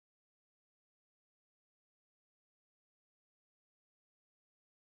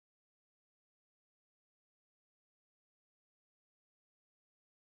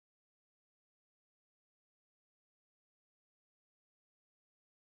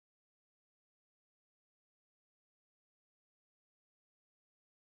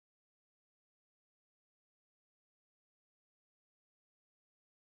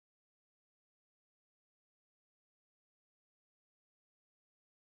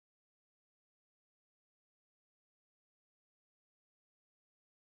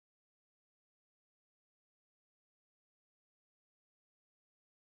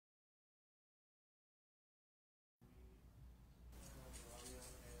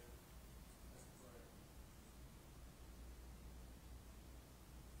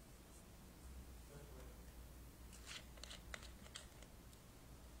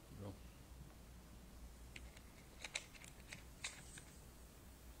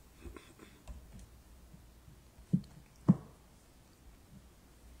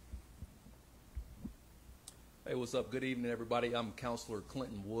Hey, what's up? Good evening, everybody. I'm Councilor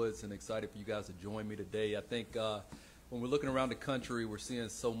Clinton Woods, and excited for you guys to join me today. I think when we're looking around the country, we're seeing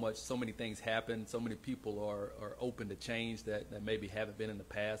so many things happen. So many people are open to change that maybe haven't been in the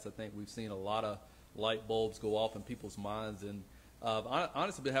past. I think we've seen a lot of light bulbs go off in people's minds, and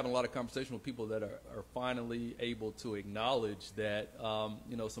honestly, been having a lot of conversation with people that are finally able to acknowledge that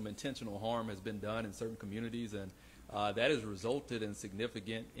some intentional harm has been done in certain communities, and that has resulted in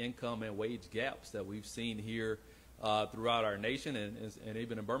significant income and wage gaps that we've seen here throughout our nation and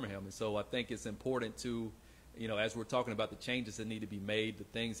even in Birmingham. And so I think it's important to, as we're talking about the changes that need to be made, the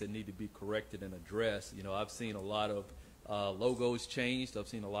things that need to be corrected and addressed, I've seen a lot of logos changed. I've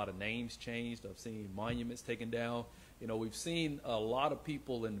seen a lot of names changed. I've seen monuments taken down. We've seen a lot of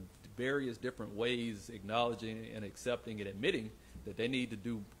people in various different ways acknowledging and accepting and admitting that they need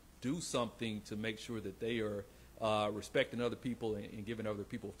to do something to make sure that they are respecting other people and giving other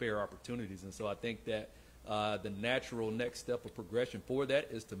people fair opportunities. And so I think that the natural next step of progression for that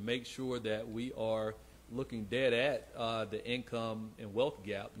is to make sure that we are looking dead at the income and wealth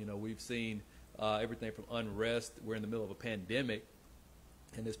gap. We've seen everything from unrest. We're in the middle of a pandemic,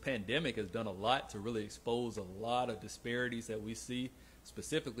 and this pandemic has done a lot to really expose a lot of disparities that we see,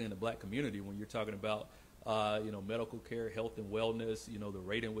 specifically in the black community when you're talking about medical care, health and wellness, the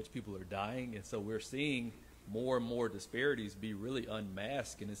rate in which people are dying. And so we're seeing more and more disparities be really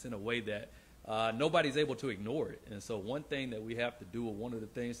unmasked, and it's in a way that nobody's able to ignore it. And so one thing that we have to do, or one of the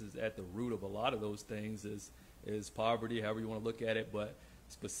things is at the root of a lot of those things is poverty, however you want to look at it. But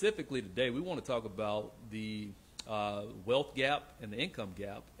specifically today, we want to talk about the wealth gap and the income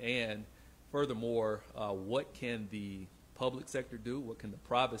gap, and furthermore, what can the public sector do, what can the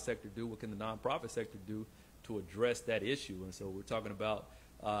private sector do, what can the nonprofit sector do to address that issue. And so we're talking about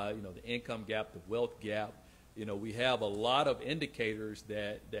the income gap, the wealth gap. We have a lot of indicators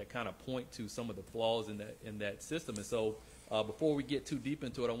that kind of point to some of the flaws in that system. And so before we get too deep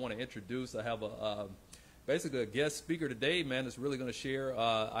into it, I want to introduce, I have basically a guest speaker today, man, that's really going to share.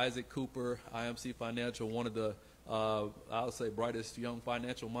 Isaac Cooper, IMC Financial, one of the, I'll say, brightest young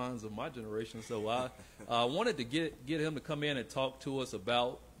financial minds of my generation. So I wanted to get him to come in and talk to us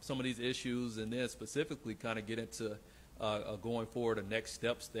about some of these issues, and then specifically kind of get into going forward, the next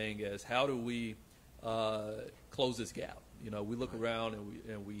steps thing as how do we close this gap. We look around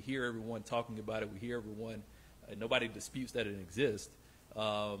and we hear everyone talking about it. We hear everyone, nobody disputes that it exists.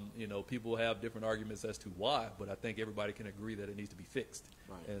 People have different arguments as to why, but I think everybody can agree that it needs to be fixed.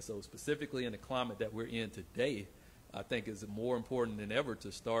 Right. And so specifically in the climate that we're in today, I think it's more important than ever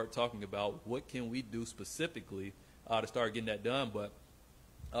to start talking about what can we do specifically to start getting that done. But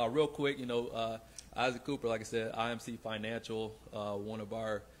real quick, Isaac Cooper, like I said, IMC Financial, one of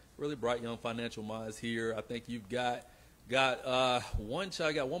our really bright young financial minds here. I think you've got one shot.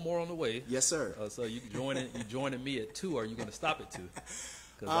 I got one more on the way. Yes, sir. So you joining me at 2. Or are you going to stop at 2?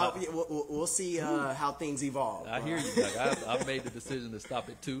 We'll see how things evolve. I hear you. I've made the decision to stop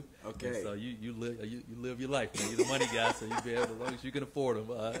at 2. Okay. And so you live your life, man. You're the money guy, so you be able, as long as you can afford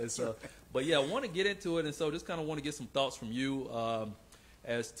them. But yeah, I want to get into it, and so just kind of want to get some thoughts from you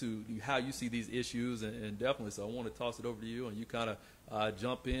as to how you see these issues, and definitely. So I want to toss it over to you, and you kind of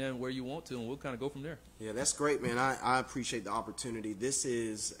jump in where you want to, and we'll kind of go from there. Yeah, that's great, man. I appreciate the opportunity. This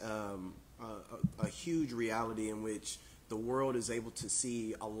is a huge reality in which the world is able to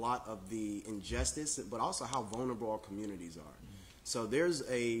see a lot of the injustice, but also how vulnerable our communities are. So there's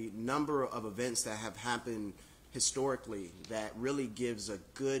a number of events that have happened historically that really gives a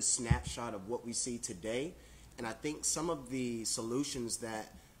good snapshot of what we see today. And I think some of the solutions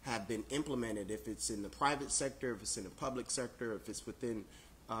that have been implemented, if it's in the private sector, if it's in the public sector, if it's within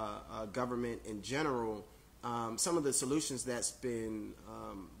government in general, some of the solutions that's been,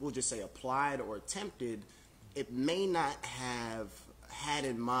 we'll just say, applied or attempted, it may not have had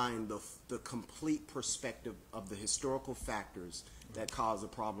in mind the complete perspective of the historical factors that cause a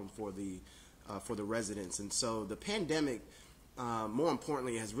problem for the residents. And so the pandemic, more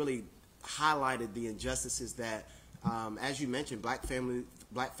importantly, has really highlighted the injustices that, as you mentioned, black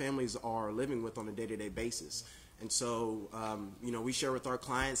families are living with on a day-to-day basis. And so, we share with our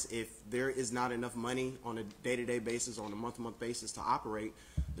clients, if there is not enough money on a day-to-day basis, on a month-to-month basis to operate,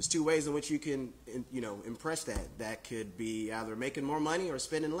 there's 2 ways in which you can, impress that. That could be either making more money or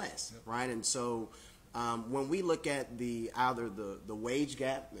spending less, yep. Right? And so, when we look at either the wage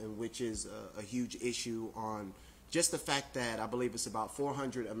gap, which is a huge issue on just the fact that I believe it's about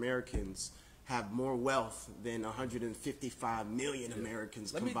 400 Americans have more wealth than 155 million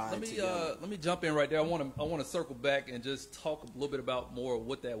Americans combined together. Let me jump in right there. I want to circle back and just talk a little bit about more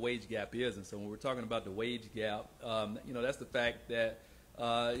what that wage gap is. And so when we're talking about the wage gap, that's the fact that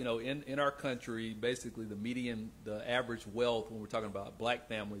In our country, basically the average wealth when we're talking about black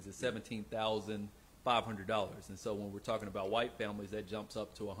families is $17,500, and so when we're talking about white families, that jumps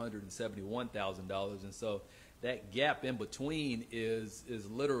up to $171,000, and so that gap in between is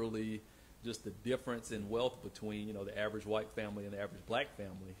literally just the difference in wealth between the average white family and the average black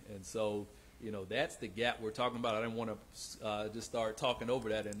family, and so that's the gap we're talking about. I didn't want to just start talking over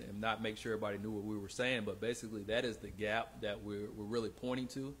that and not make sure everybody knew what we were saying, but basically that is the gap that we're really pointing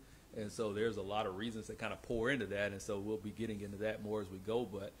to, and so there's a lot of reasons that kind of pour into that, and so we'll be getting into that more as we go,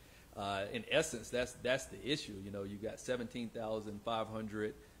 but in essence, that's the issue. You got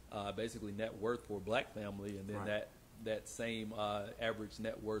 17,500 basically net worth for a black family, and then right. that same average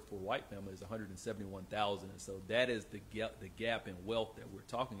net worth for a white family is 171,000, and so that is the gap in wealth that we're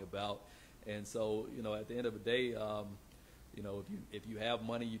talking about. And so, at the end of the day, if you have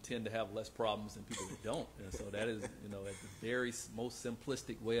money, you tend to have less problems than people that don't. And so that is, at the very most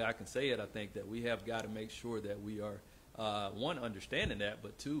simplistic way I can say it, I think that we have got to make sure that we are, one, understanding that,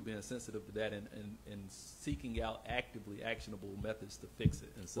 but two, being sensitive to that and seeking out actively actionable methods to fix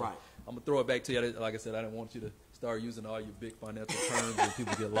it. And so right. I'm going to throw it back to you. Like I said, I didn't want you to start using all your big financial terms and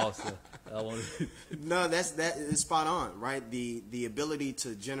people get lost. No, that is spot on, right? The ability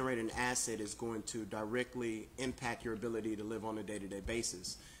to generate an asset is going to directly impact your ability to live on a day-to-day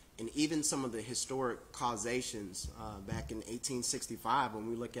basis. And even some of the historic causations back in 1865, when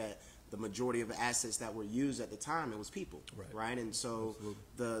we look at the majority of the assets that were used at the time, it was people, right? And so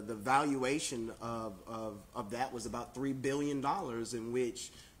the valuation of that was about $3 billion, in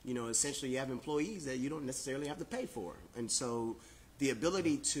which essentially you have employees that you don't necessarily have to pay for. And so the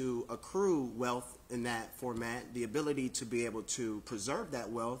ability to accrue wealth in that format, the ability to be able to preserve that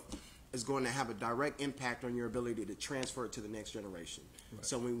wealth is going to have a direct impact on your ability to transfer it to the next generation. Right.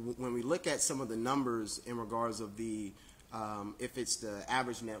 So when we look at some of the numbers in regards of the, if it's the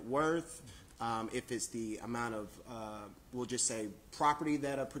average net worth, if it's the amount of, we'll just say, property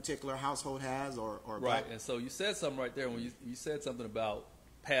that a particular household has, or right. And so you said something right there when you said something about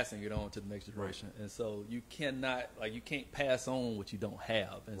passing it on to the next generation, right. And so you can't pass on what you don't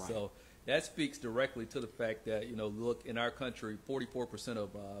have, and right. So that speaks directly to the fact that look, in our country, 44%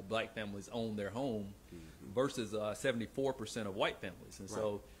 of black families own their home, mm-hmm. versus 74% of white families, and right.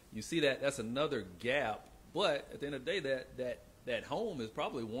 So you see that's another gap. But at the end of the day, that home is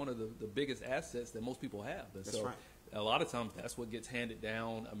probably one of the biggest assets that most people have, and that's so right. A lot of times that's what gets handed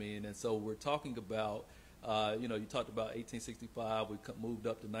down. I mean, and so we're talking about. You talked about 1865, we moved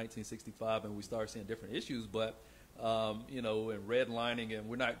up to 1965, and we started seeing different issues, but, and redlining,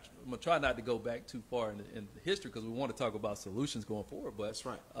 and I'm going to try not to go back too far in history because we want to talk about solutions going forward, but, that's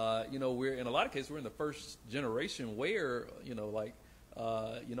right. We're, in a lot of cases, we're in the first generation where,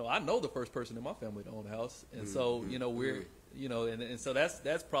 I know the first person in my family to own a house, and mm-hmm. So, we're, and so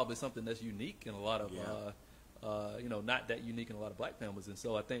that's probably something that's unique in a lot of, not that unique in a lot of black families, and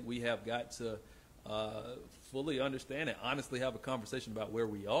so I think we have got to fully understand and honestly have a conversation about where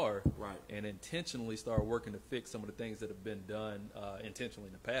we are, right. And intentionally start working to fix some of the things that have been done intentionally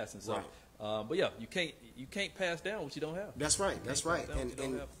in the past. And so, right. But yeah, you can't pass down what you don't have. That's right. That's right.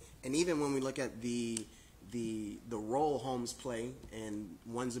 And even when we look at the role homes play and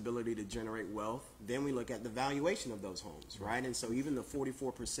one's ability to generate wealth, then we look at the valuation of those homes, right? And so even the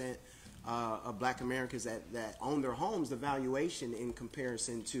 44% of black Americans that own their homes, the valuation in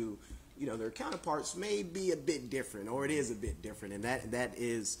comparison to their counterparts may be a bit different, or it is a bit different, and that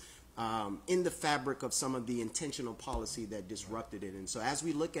is in the fabric of some of the intentional policy that disrupted it. And so as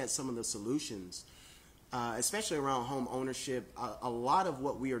we look at some of the solutions, especially around home ownership, a lot of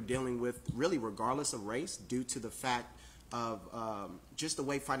what we are dealing with, really regardless of race, due to the fact of just the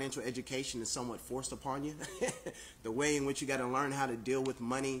way financial education is somewhat forced upon you, the way in which you got to learn how to deal with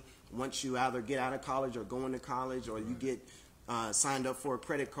money once you either get out of college or go into college, or you get signed up for a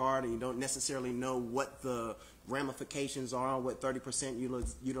credit card and you don't necessarily know what the ramifications are, what 30%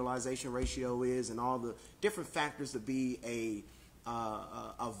 utilization ratio is, and all the different factors to be a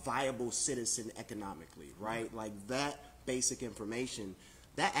viable citizen economically, right? Like that basic information,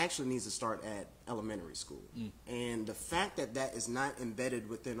 that actually needs to start at elementary school. And the fact that that is not embedded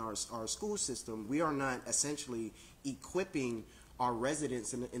within our school system, we are not essentially equipping our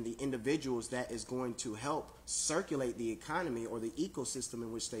residents and the individuals that is going to help circulate the economy or the ecosystem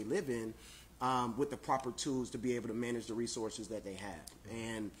in which they live in with the proper tools to be able to manage the resources that they have.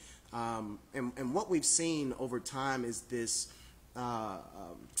 And what we've seen over time is this, I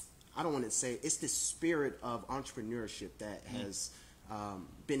don't want to say, it's this spirit of entrepreneurship that has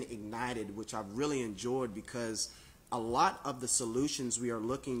been ignited, which I've really enjoyed, because a lot of the solutions we are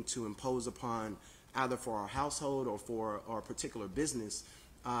looking to impose upon either for our household or for our particular business,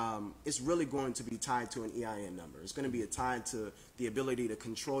 it's really going to be tied to an EIN number. It's going to be tied to the ability to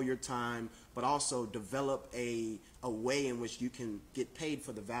control your time, but also develop a way in which you can get paid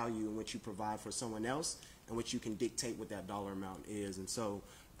for the value in which you provide for someone else, and which you can dictate what that dollar amount is. And so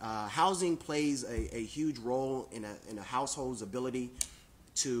housing plays a huge role in a household's ability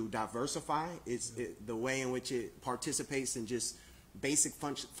to diversify. It's the way in which it participates in just basic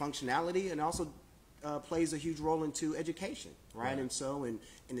functionality, and also plays a huge role into education, right? And so in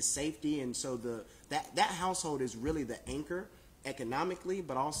the safety, and so that household is really the anchor economically,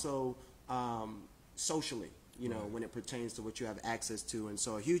 but also socially, when it pertains to what you have access to. And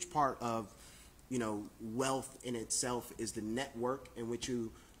so a huge part of wealth in itself is the network in which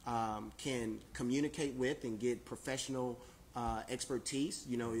you can communicate with and get professional expertise.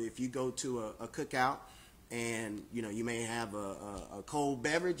 If you go to a cookout and you may have a cold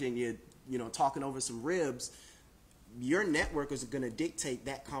beverage and you're talking over some ribs, your network is going to dictate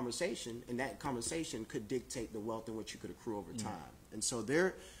that conversation, and that conversation could dictate the wealth in which you could accrue over time. And so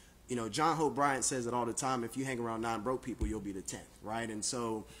John Hope Bryant says it all the time: if you hang around 9 broke people, you'll be the 10th, right? And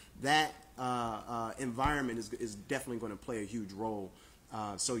so that environment is definitely going to play a huge role.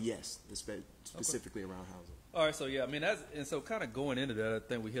 So yes, specifically around housing. All right, so yeah, I mean, kind of going into that, I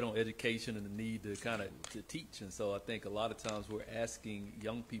think we hit on education and the need to to teach. And so I think a lot of times we're asking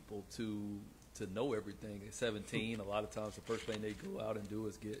young people to know everything. At 17, a lot of times the first thing they go out and do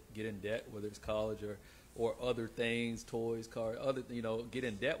is get in debt, whether it's college or other things, toys, cars, get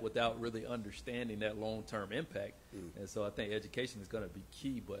in debt without really understanding that long-term impact. And so I think education is going to be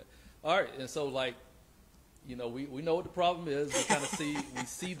key. But all right, and so we know what the problem is. We kind of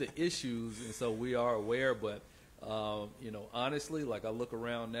see the issues, and so we are aware. But honestly, I look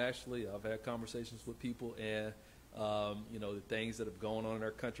around nationally, I've had conversations with people, and the things that have gone on in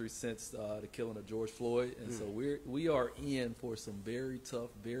our country since the killing of George Floyd, and so we are in for some very tough,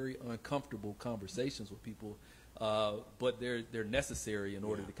 very uncomfortable conversations with people, but they're necessary in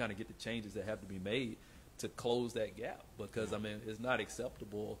order to kind of get the changes that have to be made to close that gap. Because I mean, it's not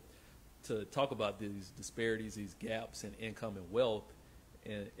acceptable to talk about these disparities, these gaps in income and wealth,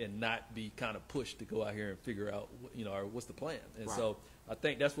 and not be kind of pushed to go out here and figure out, what's the plan. And so I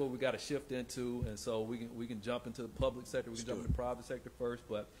think that's what we got to shift into. And so we can jump into the public sector, we can jump into the private sector first,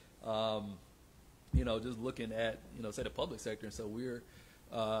 but just looking at say the public sector. And so we're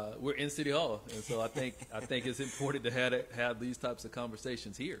in City Hall, and so I think it's important to have these types of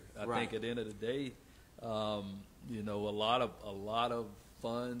conversations here. I think at the end of the day, a lot of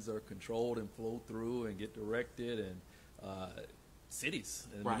funds are controlled and flow through and get directed, and cities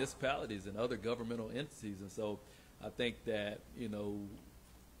and municipalities and other governmental entities. And so I think that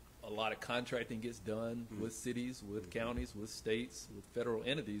a lot of contracting gets done with cities, with counties, with states, with federal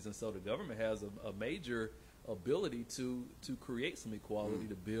entities, and so the government has a major ability to create some equality,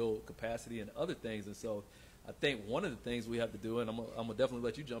 to build capacity and other things. And so I think one of the things we have to do, and I'm gonna definitely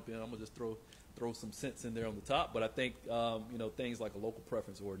let you jump in, I'm gonna just throw some sense in there on the top, but I think things like a local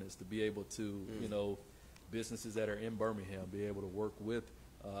preference ordinance, to be able to businesses that are in Birmingham be able to work with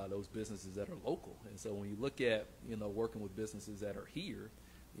those businesses that are local. And so when you look at working with businesses that are here,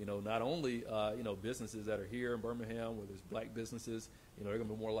 not only businesses that are here in Birmingham, where there's black businesses, they're going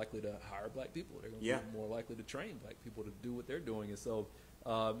to be more likely to hire black people. They're going to be more likely to train black people to do what they're doing. And so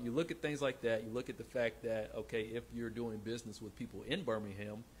you look at things like that. You look at the fact that, okay, if you're doing business with people in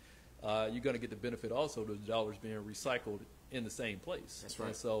Birmingham, you're going to get the benefit also of those dollars being recycled in the same place. That's right.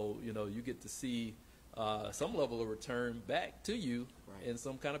 And so, you get to see some level of return back to you in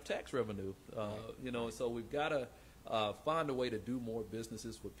some kind of tax revenue. And so we've got to find a way to do more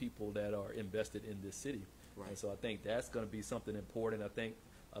businesses with people that are invested in this city. Right. And so I think that's going to be something important. I think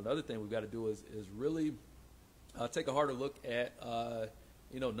another thing we've got to do is really take a harder look at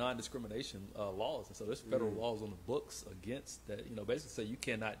non-discrimination laws. And so there's federal laws on the books against that, basically say you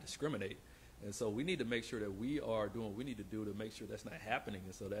cannot discriminate. And so we need to make sure that we are doing what we need to do to make sure that's not happening.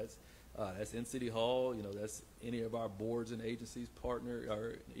 And so that's in City Hall, that's any of our boards and agencies partner,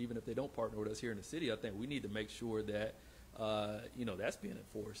 or even if they don't partner with us here in the city. I think we need to make sure that that's being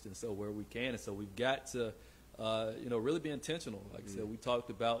enforced, and so where we can. And so we've got to really be intentional. Like I said, we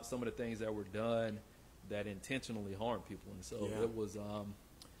talked about some of the things that were done that intentionally harm people, and so it was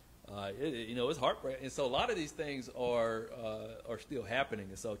it's heartbreaking. And so a lot of these things are still happening.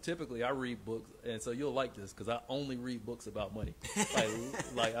 And so typically I read books, and so you'll like this because I only read books about money. I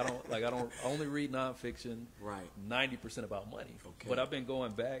don't only read nonfiction. Right. 90% about money. Okay. But I've been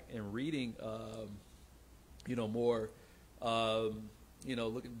going back and reading, more, looking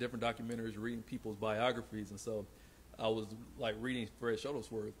at different documentaries, reading people's biographies, and so. I was like reading Fred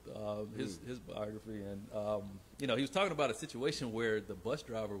Shuttlesworth, his biography, and you know, he was talking about a situation where the bus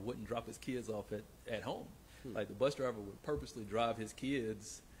driver wouldn't drop his kids off at home. Like the bus driver would purposely drive his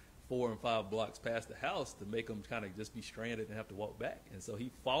kids 4 and 5 blocks past the house to make them kind of just be stranded and have to walk back. And so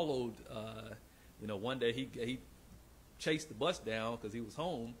he followed. You know, one day he chased the bus down because he was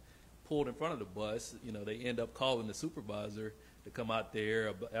home, pulled in front of the bus. You know, they end up calling the supervisor to come out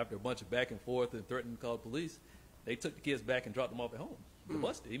there after a bunch of back and forth and threatened to call the police. They took the kids back and dropped them off at home. The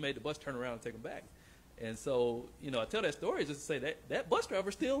bus did. He made the bus turn around and take them back. And so, you know, I tell that story just to say that bus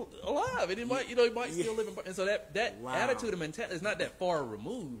driver's still alive, and he might still live in. And so that attitude and mentality is not that far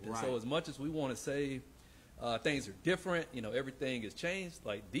removed. And so, as much as we want to say things are different, you know, everything has changed,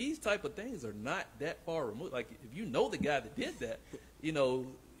 like these type of things are not that far removed. Like if you know the guy that did that, you know,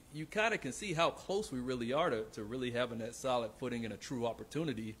 you kind of can see how close we really are to really having that solid footing and a true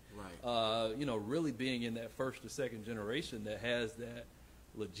opportunity. Right. You know, really being in that first or second generation that has that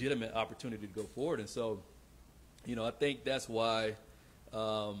legitimate opportunity to go forward. And so, you know, I think that's why,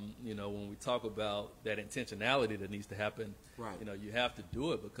 you know, when we talk about that intentionality that needs to happen, right, you know, you have to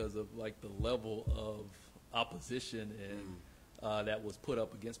do it because of like the level of opposition and that was put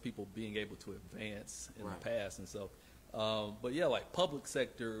up against people being able to advance in the past. And so, but yeah, like public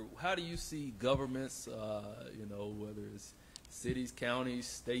sector, how do you see governments, you know, whether it's cities, counties,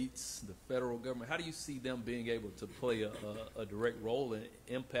 states, the federal government, how do you see them being able to play a direct role in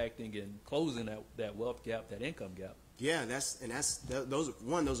impacting and closing that wealth gap, that income gap? Yeah,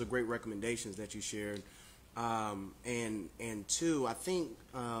 those are great recommendations that you shared. And two, I think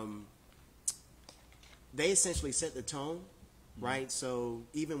they essentially set the tone, right? So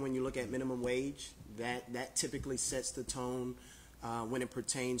even when you look at minimum wage, that typically sets the tone when it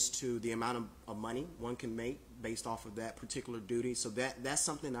pertains to the amount of money one can make based off of that particular duty. So that's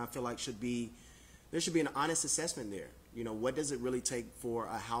something I feel like there should be an honest assessment there. You know, what does it really take for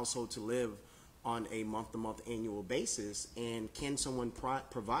a household to live on a month-to-month annual basis, and can someone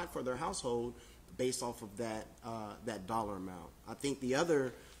provide for their household based off of that dollar amount? I think the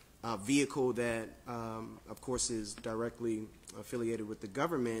other vehicle that, of course, is directly affiliated with the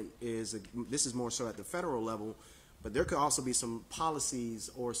government this is more so at the federal level, but there could also be some policies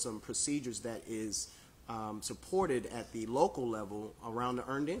or some procedures that is supported at the local level around the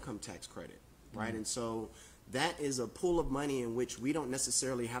earned income tax credit, right? And so that is a pool of money in which we don't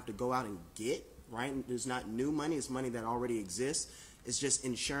necessarily have to go out and get, right? There's not new money, it's money that already exists. It's just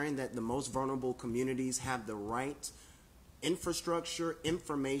ensuring that the most vulnerable communities have the right infrastructure,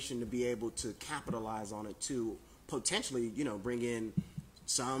 information to be able to capitalize on it to potentially, you know, bring in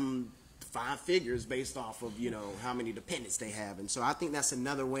some 5 figures based off of, you know, how many dependents they have. And so I think that's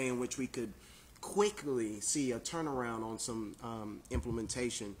another way in which we could quickly see a turnaround on some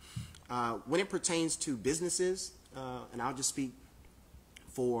implementation. When it pertains to businesses, and I'll just speak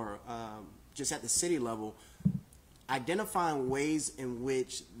for just at the city level, identifying ways in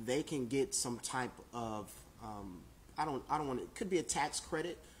which they can get some type of it could be a tax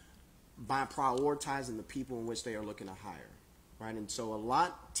credit by prioritizing the people in which they are looking to hire, right? And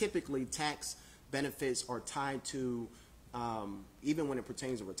so typically tax benefits are tied to, even when it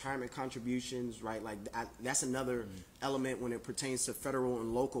pertains to retirement contributions, right? Like that's another element when it pertains to federal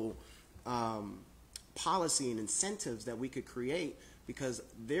and local policy and incentives that we could create, because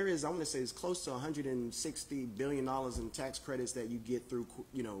there is, I want to say, it's close to $160 billion in tax credits that you get through,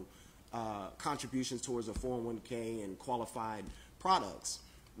 you know, contributions towards a 401k and qualified products.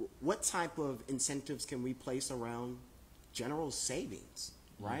 What type of incentives can we place around general savings,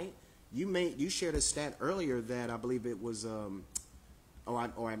 right? You shared a stat earlier that I believe it was, or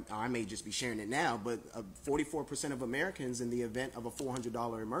I may just be sharing it now, but 44% of Americans in the event of a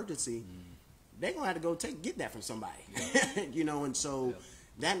 $400 emergency, they're gonna have to go get that from somebody, you know, and so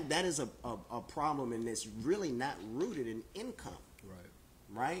that is a problem, and it's really not rooted in income.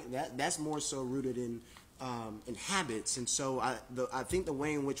 Right. That's more so rooted in habits. And so I think the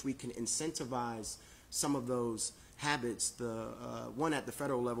way in which we can incentivize some of those habits, one at the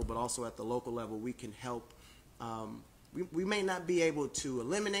federal level, but also at the local level, we can help. We may not be able to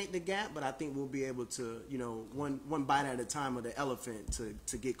eliminate the gap, but I think we'll be able to, you know, one bite at a time of the elephant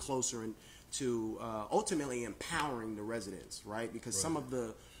to get closer and to ultimately empowering the residents, right? Because some of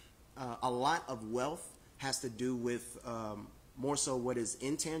a lot of wealth has to do with more so what is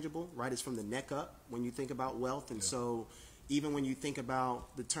intangible, right? It's from the neck up when you think about wealth. And so even when you think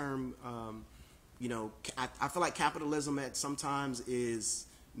about the term, you know, I feel like capitalism at sometimes is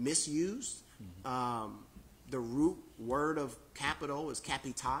misused. The root word of capital is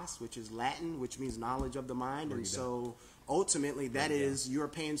capitas, which is Latin, which means knowledge of the mind. And so ultimately that is, you're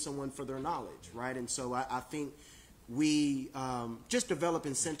paying someone for their knowledge, right? And so I think we just develop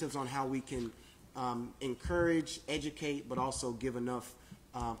incentives on how we can encourage, educate, but also give enough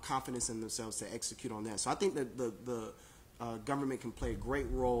confidence in themselves to execute on that. So I think that the government can play a great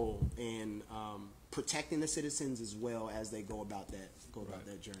role in protecting the citizens as well as they go about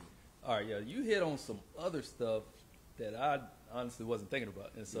that journey. All right, yeah, you hit on some other stuff that I honestly wasn't thinking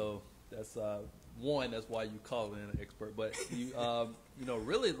about, and so that's one. That's why you call in an expert, but you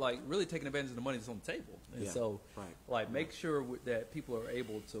really taking advantage of the money that's on the table, and so make sure that people are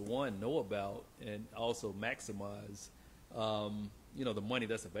able to know about and also maximize the money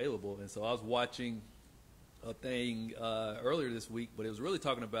that's available. And so I was watching a thing earlier this week, but it was really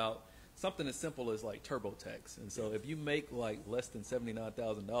talking about something as simple as like TurboTax. And so if you make like less than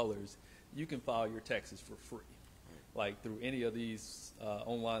 $79,000, you can file your taxes for free, like through any of these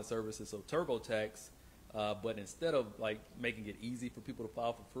online services. So TurboTax, but instead of like making it easy for people to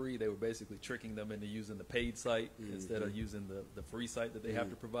file for free, they were basically tricking them into using the paid site instead of using the free site that they have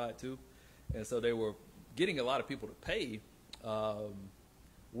to provide too. And so they were getting a lot of people to pay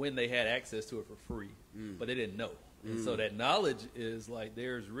when they had access to it for free, but they didn't know. And so that knowledge is like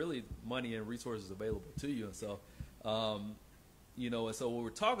there's really money and resources available to you. And so, and so when we're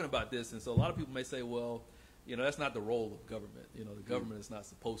talking about this, and so a lot of people may say, well, that's not the role of government. The government is not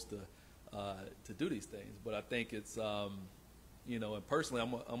supposed to do these things. But I think it's, and personally,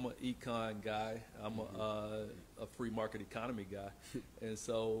 I'm an econ guy. I'm a free market economy guy. And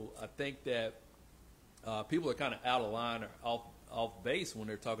so I think that people are kind of out of line or off base when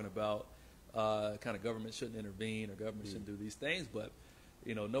they're talking about kind of government shouldn't intervene or government shouldn't do these things. But,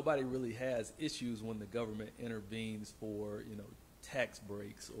 nobody really has issues when the government intervenes for, tax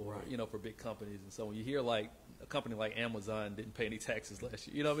breaks or, for big companies. And so when you hear like a company like Amazon didn't pay any taxes last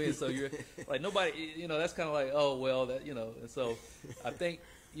year, you know what I mean? So you're like nobody, that's kind of like, oh, well, that, and so I think,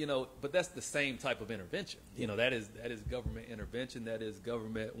 but that's the same type of intervention. That is government intervention. That is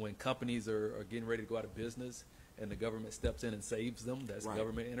government when companies are getting ready to go out of business and the government steps in and saves them. That's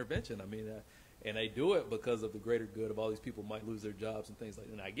government intervention. I mean, and they do it because of the greater good of all these people might lose their jobs and things like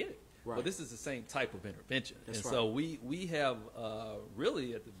that. And I get it. But this is the same type of intervention. So we have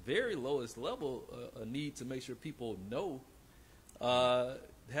really at the very lowest level a need to make sure people know have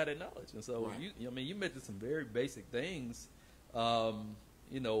that knowledge. And so you mentioned some very basic things. Of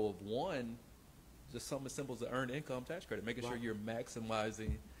one, just something as simple as the earned income tax credit, making sure you're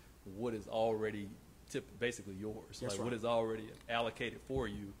maximizing what is already basically yours, what is already allocated for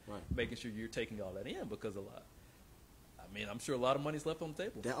you, making sure you're taking all that in, because I'm sure a lot of money's left on the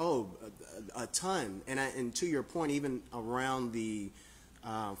table. A ton. And to your point, even around the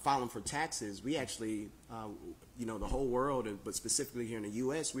filing for taxes, we actually, the whole world, but specifically here in the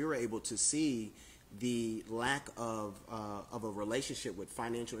U.S., we were able to see the lack of a relationship with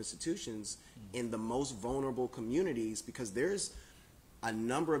financial institutions in the most vulnerable communities, because there's a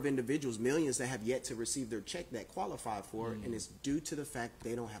number of individuals, millions, that have yet to receive their check that qualify for it, and it's due to the fact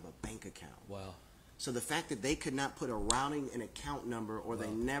they don't have a bank account. Wow. So the fact that they could not put a routing and account number, or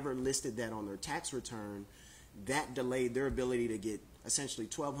they never listed that on their tax return, that delayed their ability to get essentially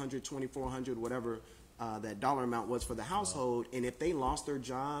 $1,200, $2,400, whatever that dollar amount was for the household. And if they lost their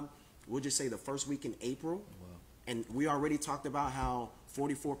job, we'll just say the first week in April, and we already talked about how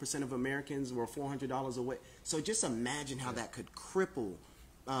 44% of Americans were $400 away. So just imagine how that could cripple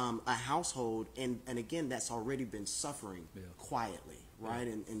a household, and again, that's already been suffering quietly, right?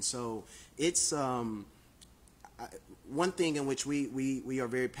 And so it's one thing in which we are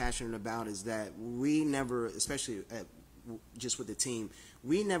very passionate about is that we never, especially just with the team,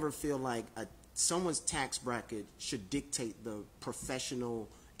 we never feel like someone's tax bracket should dictate the professional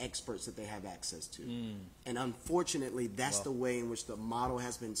experts that they have access to. And unfortunately, that's the way in which the model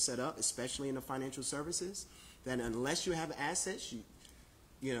has been set up, especially in the financial services, that unless you have assets,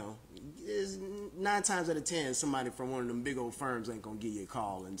 is 9 times out of 10 somebody from one of them big old firms ain't gonna give you a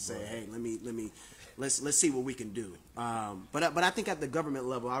call and say, hey, let's see what we can do. But I think at the government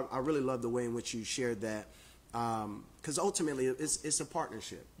level, I really love the way in which you shared that, because ultimately it's a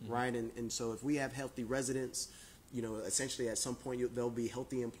partnership, right? And so if we have healthy residents, essentially at some point there'll be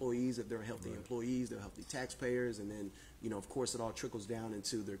healthy employees. If they're healthy employees, they're healthy taxpayers, and then of course it all trickles down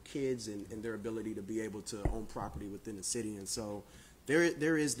into their kids and their ability to be able to own property within the city. And so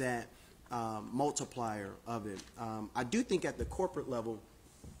there is that multiplier of it. I do think at the corporate level,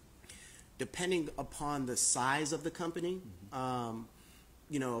 depending upon the size of the company,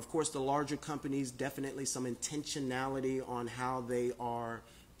 of course the larger companies, definitely some intentionality on how they are,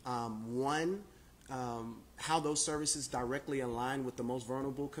 how those services directly align with the most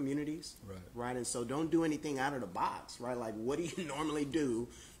vulnerable communities, right? And so don't do anything out of the box, right? Like, what do you normally do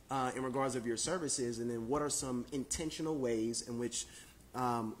in regards of your services, and then what are some intentional ways in which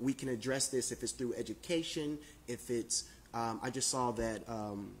we can address this, if it's through education, if it's, I just saw that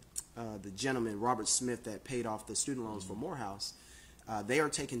the gentleman, Robert Smith, that paid off the student loans for Morehouse, they are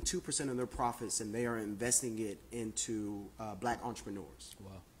taking 2% of their profits and they are investing it into black entrepreneurs.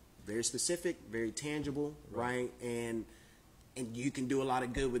 Wow. Very specific, very tangible, right? And you can do a lot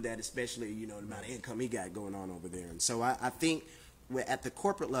of good with that, especially, you know, the amount of income he got going on over there. And so I think at the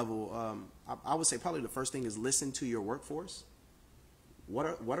corporate level, I would say probably the first thing is listen to your workforce.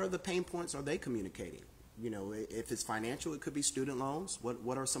 What are the pain points are they communicating? You know, if it's financial, it could be student loans.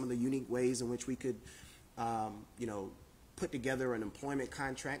 What are some of the unique ways in which we could, you know, put together an employment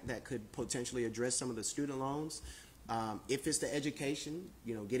contract that could potentially address some of the student loans? If it's the education,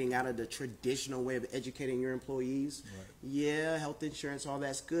 you know, getting out of the traditional way of educating your employees, yeah, health insurance, all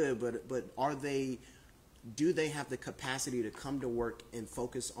that's good, but do they have the capacity to come to work and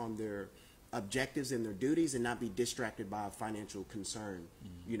focus on their objectives and their duties and not be distracted by a financial concern,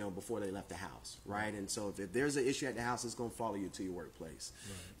 you know, before they left the house, right? And so if there's an issue at the house, it's going to follow you to your workplace.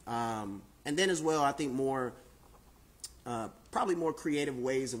 And then as well, I think probably more creative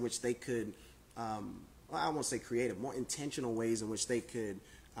ways in which they could, I won't say creative, more intentional ways in which they could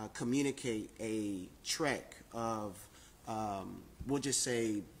communicate a trek of, we'll just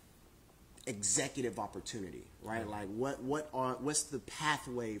say, executive opportunity, right? Like what's the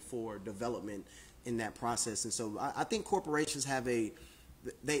pathway for development in that process? And so I think corporations have I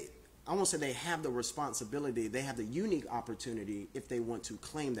won't say they have the responsibility, they have the unique opportunity if they want to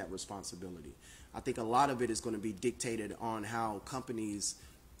claim that responsibility. I think a lot of it is going to be dictated on how companies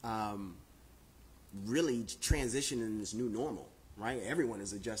really transition in this new normal, right? Everyone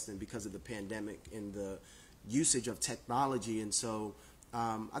is adjusting because of the pandemic and the usage of technology. And so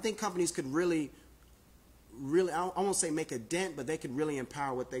I think companies could really, I won't say make a dent, but they could really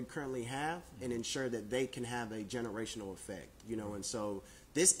empower what they currently have and ensure that they can have a generational effect, you know. And so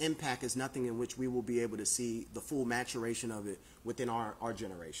this impact is nothing in which we will be able to see the full maturation of it within our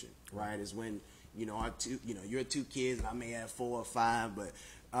generation, right? Is when, you know, you're 2 kids and I may have 4 or 5, but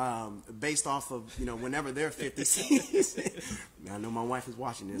based off of, you know, whenever they're 50s, I know my wife is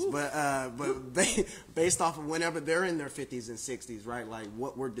watching this, but based off of whenever they're in their 50s and 60s, right? Like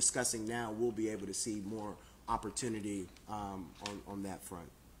what we're discussing now, we'll be able to see more opportunity on that front.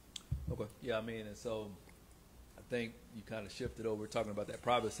 Okay. Yeah, I mean, and so I think you kind of shifted over talking about that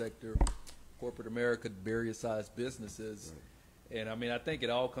private sector, corporate America, various sized businesses. Right. And I mean, I think it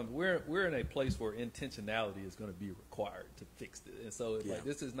all comes. We're in a place where intentionality is going to be required to fix it. And so, like,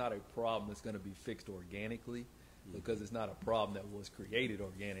 this is not a problem that's going to be fixed organically, because it's not a problem that was created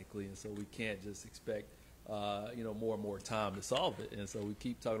organically. And so, we can't just expect, you know, more and more time to solve it. And so, we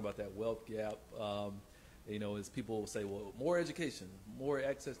keep talking about that wealth gap. You know, as people will say, well, more education, more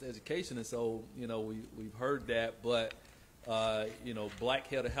access to education. And so, you know, we've heard that, but you know, black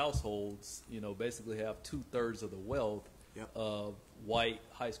head of households, you know, basically have 2/3 of the wealth of white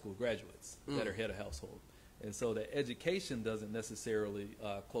high school graduates that are head of household. And so the education doesn't necessarily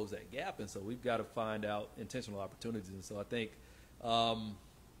close that gap. And so we've got to find out intentional opportunities. And so I think,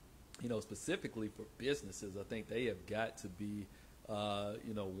 you know, specifically for businesses, I think they have got to be,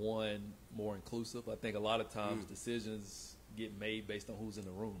 you know, one, more inclusive. I think a lot of times decisions get made based on who's in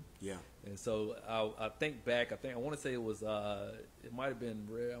the room. Yeah. And so I think back, I want to say it was, it might have been,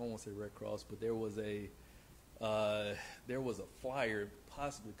 I don't want to say Red Cross, but there was a flyer,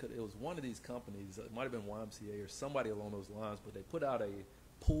 possibly it was one of these companies, it might have been YMCA or somebody along those lines, but they put out a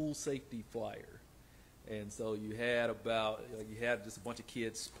pool safety flyer. And so you had just a bunch of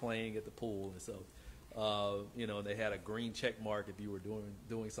kids playing at the pool. And so, you know, they had a green check mark if you were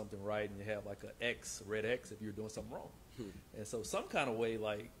doing something right, and you had like a red X if you were doing something wrong. And so some kind of way,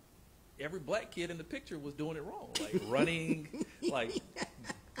 like, every black kid in the picture was doing it wrong, like running, like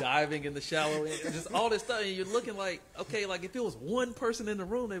diving in the shallow end, just all this stuff. And you're looking like, okay, like if it was one person in the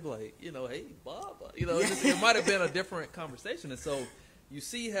room, they'd be like, you know, hey, Bob, you know, it might have been a different conversation. And so you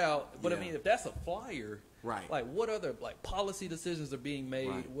see how, but I mean, if that's a flyer, right? Like what other like policy decisions are being made?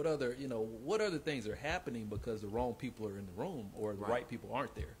 Right. What other things are happening because the wrong people are in the room or the right people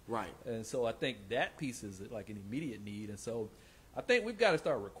aren't there? Right. And so I think that piece is like an immediate need. And so I think we've got to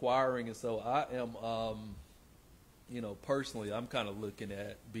start requiring. And so I am, you know, personally, I'm kind of looking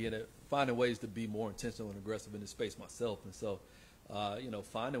at finding ways to be more intentional and aggressive in this space myself. And so, you know,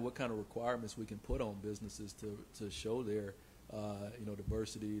 finding what kind of requirements we can put on businesses to show their, you know,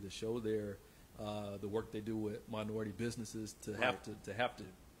 diversity, to show their the work they do with minority businesses, to have to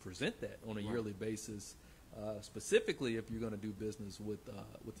present that on a yearly basis, specifically if you're going to do business with the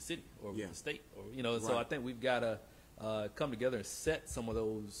city or with the state, or you know. And so I think we've got to come together and set some of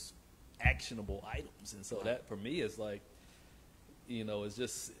those actionable items. And so that for me is like, it's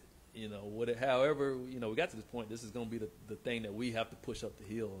just, however, we got to this point, this is going to be the thing that we have to push up the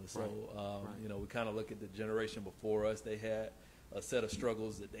hill. And so, we kind of look at the generation before us. They had a set of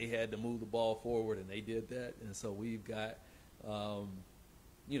struggles that they had to move the ball forward, and they did that. And so we've got,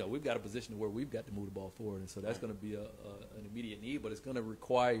 we've got a position where we've got to move the ball forward. And so that's going to be an immediate need, but it's going to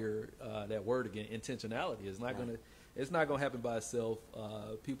require that word again, intentionality. It's not going to happen by itself.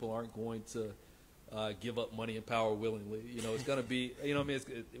 People aren't going to give up money and power willingly. It's going to be,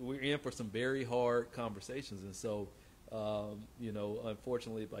 we're in for some very hard conversations. And so,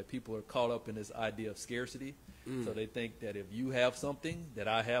 unfortunately, like, people are caught up in this idea of scarcity. So they think that if you have something, that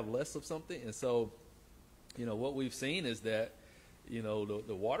I have less of something. And so, what we've seen is that,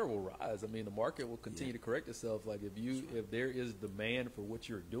 the water will rise. I mean, the market will continue to correct itself. Like, if there is demand for what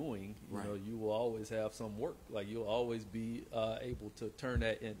you're doing, you will always have some work. Like, you'll always be able to turn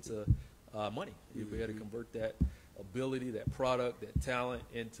that into money. You'll be able to convert that ability, that product, that talent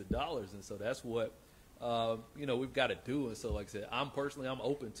into dollars. And so that's what, we've got to do. And so, like I said, I'm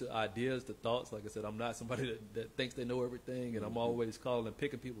open to ideas, to thoughts. Like I said, I'm not somebody that thinks they know everything, and I'm always calling and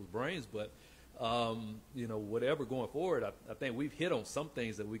picking people's brains. But, whatever going forward, I think we've hit on some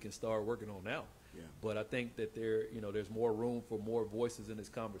things that we can start working on now. Yeah. But I think that there's more room for more voices in this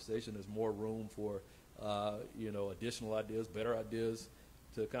conversation. There's more room for, additional ideas, better ideas,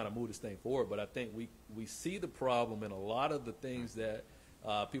 to kind of move this thing forward. But I think we see the problem in a lot of the things that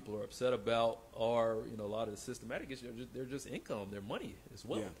people are upset about are, a lot of the systematic issues. They're just income, their money as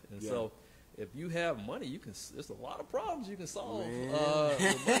well. Yeah. And so if you have money, there's a lot of problems you can solve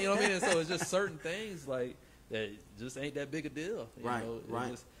with money, And so it's just certain things like that just ain't that big a deal. Right.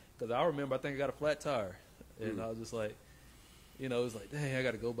 Because I remember, I think I got a flat tire, and I was just like, it was like, dang, I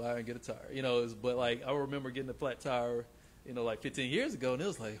got to go by and get a tire. But like, I remember getting a flat tire, like 15 years ago, and it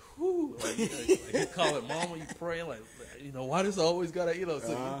was like, whoo, like you call it mama, you praying, like, why does always gotta,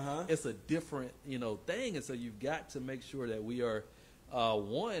 so it's a different, thing. And so you've got to make sure that we are,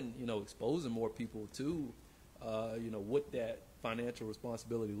 one, exposing more people to, what that financial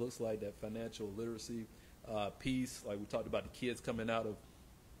responsibility looks like, that financial literacy piece. Like we talked about the kids coming out of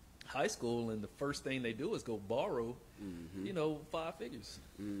high school, and the first thing they do is go borrow, 5 figures.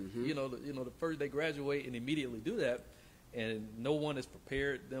 The first they graduate and immediately do that. And no one has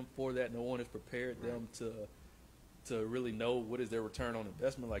prepared them for that. No one has prepared them to really know what is their return on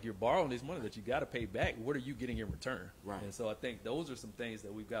investment. Like, you're borrowing this money that you got to pay back. What are you getting in return? Right. And so I think those are some things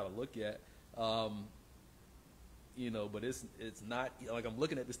that we've got to look at. But it's not like I'm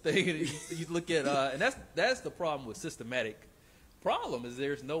looking at this thing and you look at and that's the problem with systematic problem, is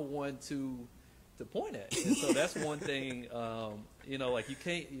there's no one to point at. And so that's one thing. Like, you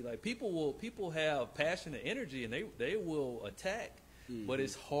can't, like, people have passion and energy, and they will attack, but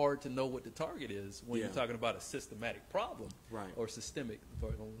it's hard to know what the target is when you're talking about a systematic problem, or systemic.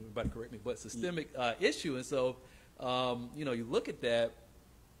 Everybody correct me, but systemic issue. And so, you look at that.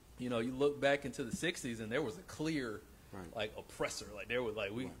 You look back into the '60s, and there was a clear, like, oppressor. Like, there was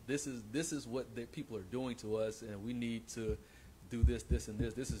like, this is what the people are doing to us, and we need to do this, and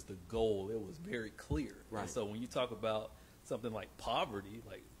this. This is the goal. It was very clear. Right. And so when you talk about something like poverty,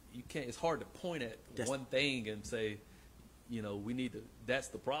 like, you can't. It's hard to point at one thing and say, we need to. That's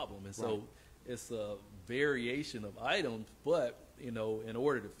the problem. And so it's a variation of items, but in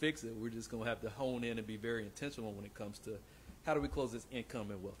order to fix it, we're just going to have to hone in and be very intentional when it comes to how do we close this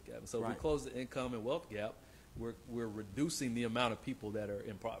income and wealth gap. And so if we close the income and wealth gap, we're reducing the amount of people that are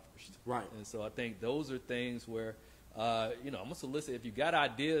impoverished. Right. And so I think those are things where. I'm going to solicit, if you got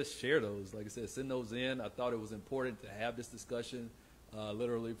ideas, share those. Like I said, send those in. I thought it was important to have this discussion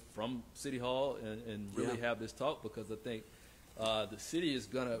literally from City Hall and really have this talk, because I think the city is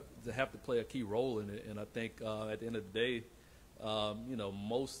going to have to play a key role in it. And I think at the end of the day,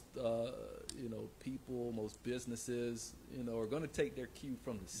 most people, most businesses, are going to take their cue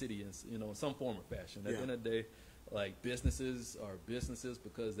from the city in some form or fashion. At the end of the day, like, businesses are businesses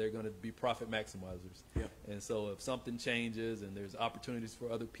because they're going to be profit maximizers. Yeah. And so if something changes and there's opportunities for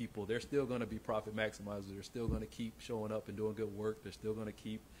other people, they're still going to be profit maximizers. They're still going to keep showing up and doing good work. They're still going to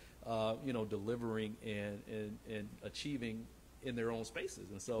keep, delivering and achieving in their own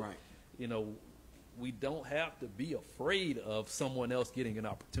spaces. And so, we don't have to be afraid of someone else getting an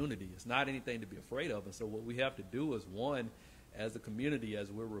opportunity. It's not anything to be afraid of. And so what we have to do is, one, as a community, as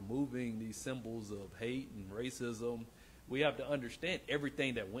we're removing these symbols of hate and racism, we have to understand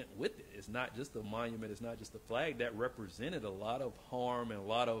everything that went with it. It's not just a monument. It's not just a flag. That represented a lot of harm and a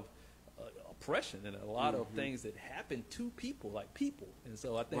lot of oppression and a lot of things that happened to people, like people. And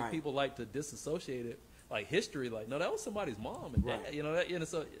so I think people like to disassociate it like history, like, no, that was somebody's mom and dad, Right. you know, that, you know,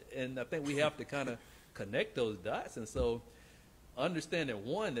 so, and I think we have to kind of connect those dots. And so understanding,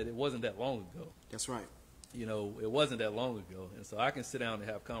 one, that it wasn't that long ago. That's right. You know, it wasn't that long ago. And so I can sit down and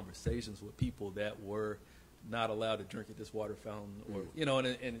have conversations with people that were not allowed to drink at this water fountain, or, you know,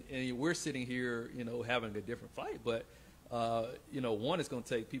 and we're sitting here, you know, having a different fight. But, you know, one, it's going to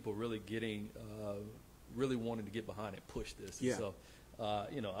take people really getting, really wanting to get behind and push this. Yeah. And so,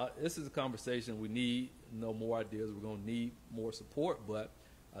 you know, this is a conversation. We need more ideas. We're going to need more support. But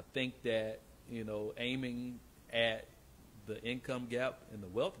I think that, you know, aiming at the income gap and the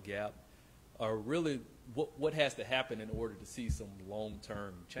wealth gap are really what has to happen in order to see some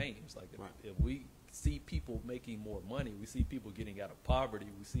long-term change. Like if we see people making more money, we see people getting out of poverty,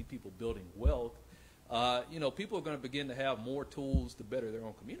 we see people building wealth, you know, people are going to begin to have more tools to better their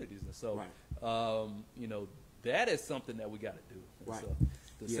own communities. And so, you know, that is something that we got to do. And so,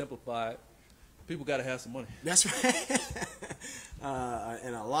 to simplify it, people got to have some money. That's right.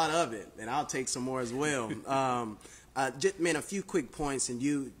 And a lot of it. And I'll take some more as well. Just, man, a few quick points. And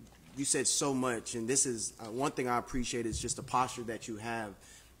you said so much. And this is one thing I appreciate is just the posture that you have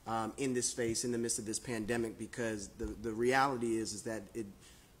in this space, in the midst of this pandemic, because the reality is that it,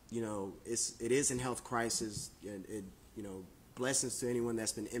 you know, it is in health crisis. It, you know, blessings to anyone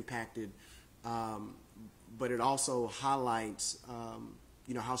that's been impacted. But it also highlights,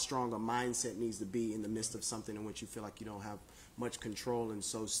 you know, how strong a mindset needs to be in the midst of something in which you feel like you don't have much control. And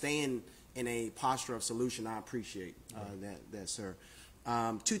so staying in a posture of solution, I appreciate that, sir.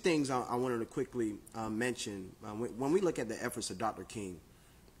 Two things I wanted to quickly mention. When we look at the efforts of Dr. King,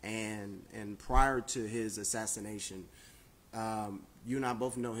 and prior to his assassination, you and I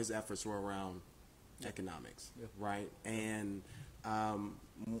both know his efforts were around economics, right? And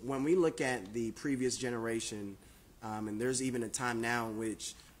when we look at the previous generation, and there's even a time now in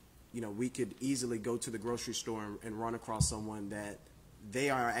which, you know, we could easily go to the grocery store and run across someone that they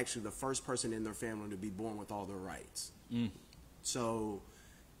are actually the first person in their family to be born with all their rights. So,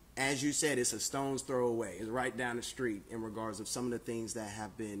 as you said, it's a stone's throw away. It's right down the street in regards of some of the things that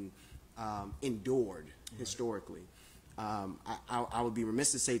have been endured historically. I would be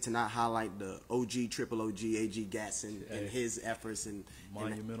remiss to say to not highlight the OG, triple OG, AG Gatson and his efforts and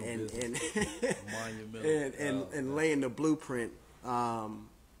laying the blueprint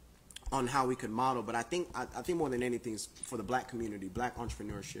on how we could model. But I think more than anything, for the black community, black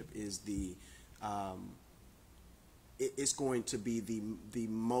entrepreneurship is it's going to be the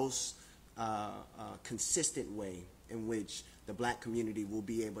most consistent way in which the black community will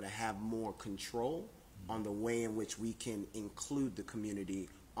be able to have more control on the way in which we can include the community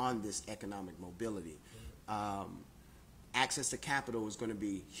on this economic mobility. Access to capital is going to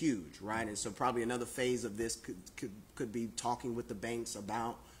be huge, right? And so probably another phase of this could be talking with the banks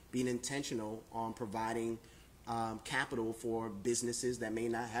about being intentional on providing capital for businesses that may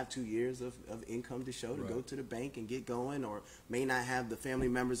not have 2 years of income to show to go to the bank and get going, or may not have the family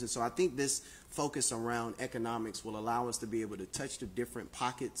members. And so I think this focus around economics will allow us to be able to touch the different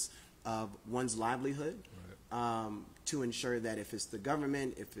pockets of one's livelihood, to ensure that if it's the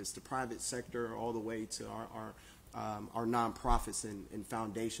government, if it's the private sector, all the way to our nonprofits and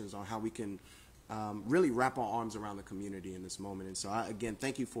foundations, on how we can really wrap our arms around the community in this moment. And so again,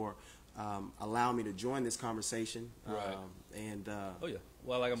 thank you for allowing me to join this conversation. Oh yeah,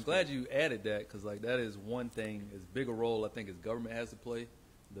 well, like, I'm glad you added that, because like that is one thing, as big a role I think as government has to play.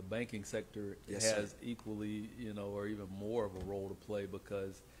 The banking sector has equally, you know, or even more of a role to play,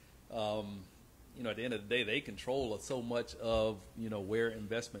 because you know, at the end of the day, they control so much of, you know, where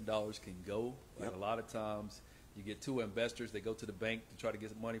investment dollars can go. Like a lot of times you get two investors, they go to the bank to try to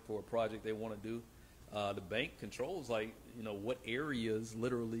get some money for a project they want to do. The bank controls, like, you know, what areas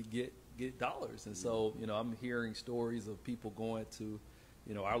literally get dollars. And so, you know, I'm hearing stories of people going to,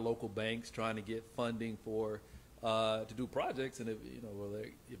 you know, our local banks trying to get funding for to do projects. And if, you know, well,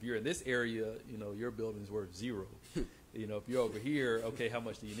 if you're in this area, you know, your building's worth zero. You know, if you're over here, okay, how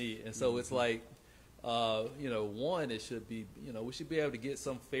much do you need? And so it's like, you know, one, it should be, you know, we should be able to get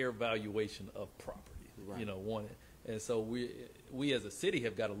some fair valuation of property, you know, one. And so we as a city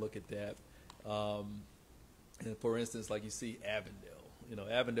have got to look at that. And for instance, like you see Avondale, you know,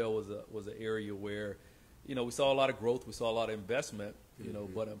 Avondale was an area where, you know, we saw a lot of growth, we saw a lot of investment, you know,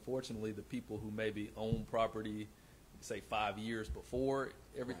 but unfortunately the people who maybe own property, say 5 years before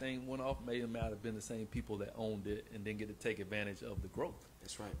everything went off, may not have been the same people that owned it and didn't get to take advantage of the growth.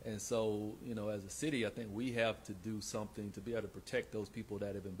 That's right. And so, you know, as a city, I think we have to do something to be able to protect those people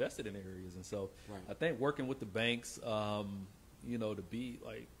that have invested in areas. And so I think working with the banks, you know, to be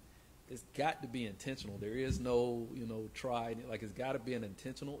like, it's got to be intentional. There is no, you know, like, it's got to be an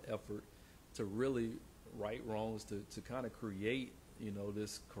intentional effort to really right wrongs, to kind of create,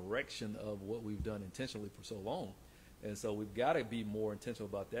 this correction of what we've done intentionally for so long. And so we've got to be more intentional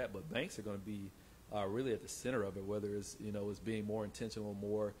about that. But banks are going to be really at the center of it, whether it's, it's being more intentional,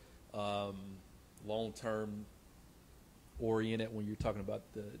 more long-term oriented when you're talking about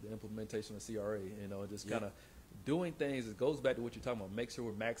the implementation of CRA, just kind of doing things. It goes back to what you're talking about. Make sure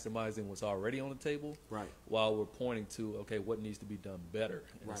we're maximizing what's already on the table, right, while we're pointing to, okay, what needs to be done better.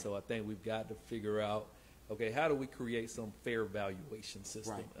 And right. So I think we've got to figure out, okay, how do we create some fair valuation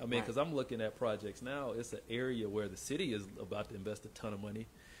system? Right. I mean, because I'm looking at projects now, it's an area where the city is about to invest a ton of money.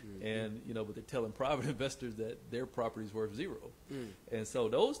 Mm-hmm. And, but they're telling private investors that their property's worth zero. Mm. And so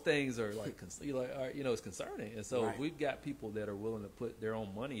those things are like, it's concerning. And so right. if we've got people that are willing to put their own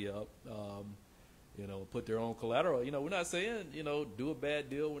money up, put their own collateral, we're not saying, do a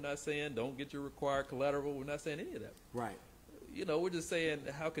bad deal. We're not saying don't get your required collateral. We're not saying any of that. Right. We're just saying,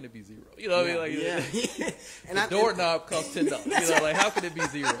 how can it be zero? What I mean? Yeah. And the doorknob costs $10. How can it be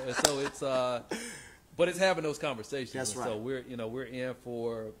zero? And so it's, but it's having those conversations. That's right. So we're in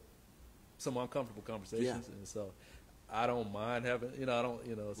for some uncomfortable conversations, and so I don't mind having,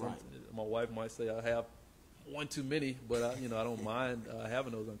 right. My wife might say I have one too many, but I don't mind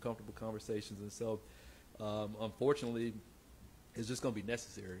having those uncomfortable conversations. And so, unfortunately, it's just going to be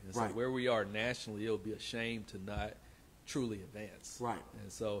necessary. And so right. where we are nationally, it'll be a shame to not truly advance. Right.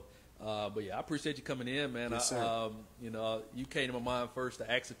 And so, but yeah, I appreciate you coming in, man. Yes, sir. You came to my mind first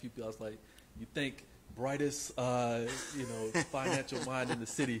to ask a few people. I was like, you think brightest, financial mind in the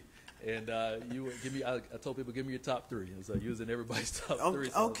city. And you would give me. I told people, give me your top three. And so using everybody's top three.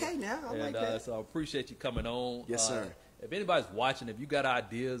 So okay, now I like that. So I appreciate you coming on. Yes, sir. If anybody's watching, if you got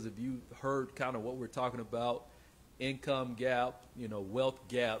ideas, if you heard kind of what we're talking about, income gap, wealth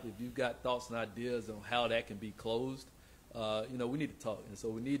gap, if you've got thoughts and ideas on how that can be closed, we need to talk. And so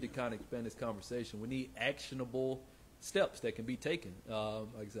we need to kind of expand this conversation. We need actionable steps that can be taken.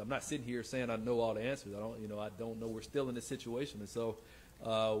 Like I said, I'm not sitting here saying I know all the answers. I don't know. We're still in this situation. And so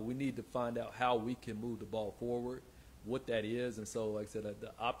we need to find out how we can move the ball forward, what that is. And so, like I said,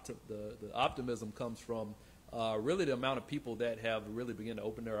 the optimism comes from really the amount of people that have really begun to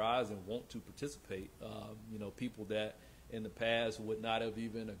open their eyes and want to participate. People that in the past would not have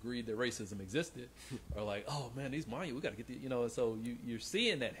even agreed that racism existed are like, oh man, these monuments, we got to get the, and so you're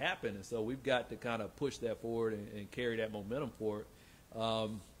seeing that happen. And so we've got to kind of push that forward and carry that momentum forward.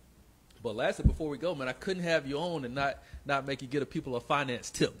 But lastly, before we go, man, I couldn't have you on and not make you get people a finance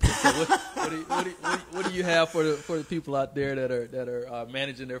tip. So what do you have for the people out there that are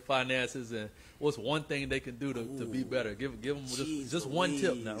managing their finances, and what's one thing they can do to be better? Give them just one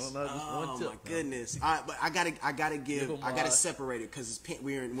tip now. Just one tip. Oh my goodness! But I gotta separate it because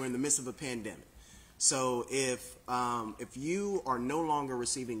we're in the midst of a pandemic. So if you are no longer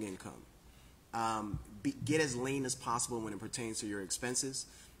receiving income, get as lean as possible when it pertains to your expenses.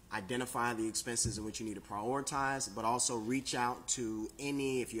 Identify the expenses in which you need to prioritize, but also reach out to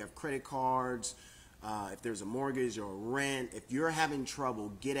if you have credit cards, if there's a mortgage or rent, if you're having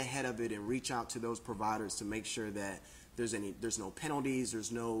trouble, get ahead of it and reach out to those providers to make sure that there's no penalties,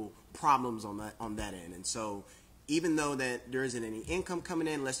 there's no problems on that end. And so even though that there isn't any income coming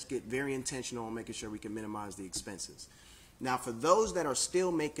in, let's get very intentional on making sure we can minimize the expenses. Now, for those that are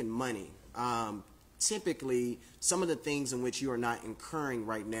still making money, typically, some of the things in which you are not incurring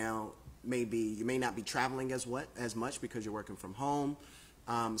right now you may not be traveling as much because you're working from home.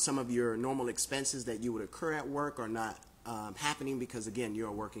 Some of your normal expenses that you would occur at work are not happening because, again,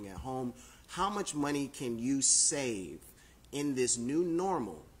 you're working at home. How much money can you save in this new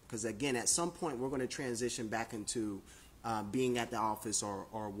normal? Because, again, at some point we're going to transition back into being at the office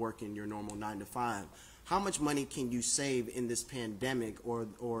or working your normal 9 to 5. How much money can you save in this pandemic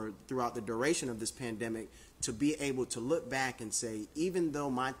or throughout the duration of this pandemic to be able to look back and say, even though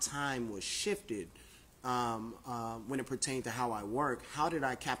my time was shifted when it pertained to how I work, how did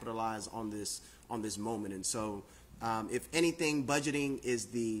I capitalize on this moment? And so if anything, budgeting is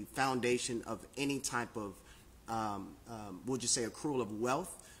the foundation of any type of, we'll just say, accrual of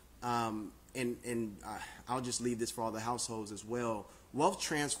wealth. And I'll just leave this for all the households as well. Wealth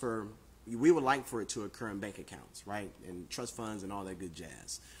transfer, we would like for it to occur in bank accounts, right, and trust funds and all that good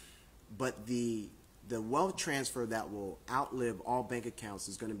jazz. But the wealth transfer that will outlive all bank accounts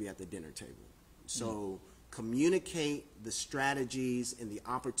is going to be at the dinner table. So communicate the strategies and the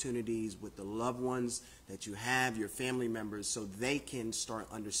opportunities with the loved ones that you have, your family members, so they can start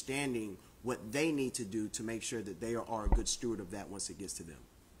understanding what they need to do to make sure that they are a good steward of that once it gets to them.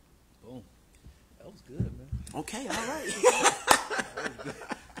 Boom. That was good, man. Okay, all right.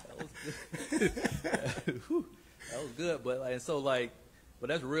 That was good. That was good. But but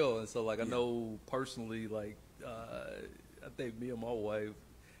that's real. And so, like, I know personally, like, I think me and my wife,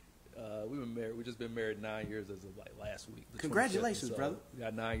 we've been married. We just been married 9 years as of like last week. Congratulations, so brother. We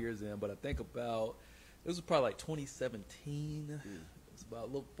got 9 years in, but I think about it was probably like 2017. It's about a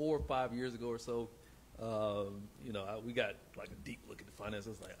little 4 or 5 years ago or so. You know, we got like a deep look at the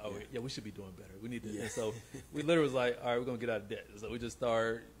finances. Like, oh yeah, we should be doing better. We need to. And so we literally was like, all right, we're gonna get out of debt. So we just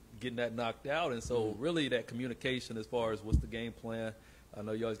started getting that knocked out. And so really that communication as far as what's the game plan. I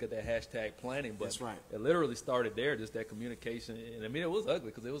know you always got that hashtag planning, but that's right. It literally started there, just that communication. And I mean, it was ugly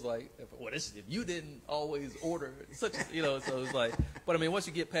because it was like, if you didn't always order such, you know, so it's like, but I mean, once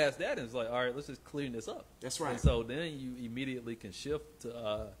you get past that, it's like, all right, let's just clean this up. That's right. And so then you immediately can shift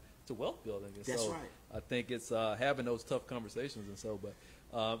to wealth building. And that's so right. I think it's having those tough conversations. And so, but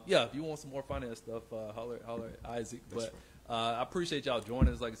yeah, if you want some more finance stuff, holler at Isaac. That's but I appreciate y'all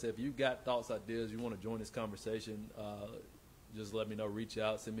joining us. Like I said, if you got thoughts, ideas, you want to join this conversation, just let me know, reach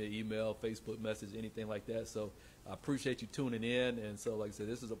out, send me an email, Facebook message, anything like that. So I appreciate you tuning in. And so, like I said,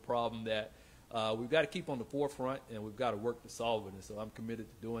 this is a problem that we've got to keep on the forefront, and we've got to work to solve it. And so I'm committed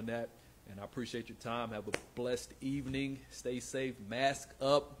to doing that. And I appreciate your time. Have a blessed evening. Stay safe. Mask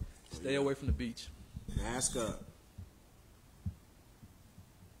up. Stay away from the beach. Mask up.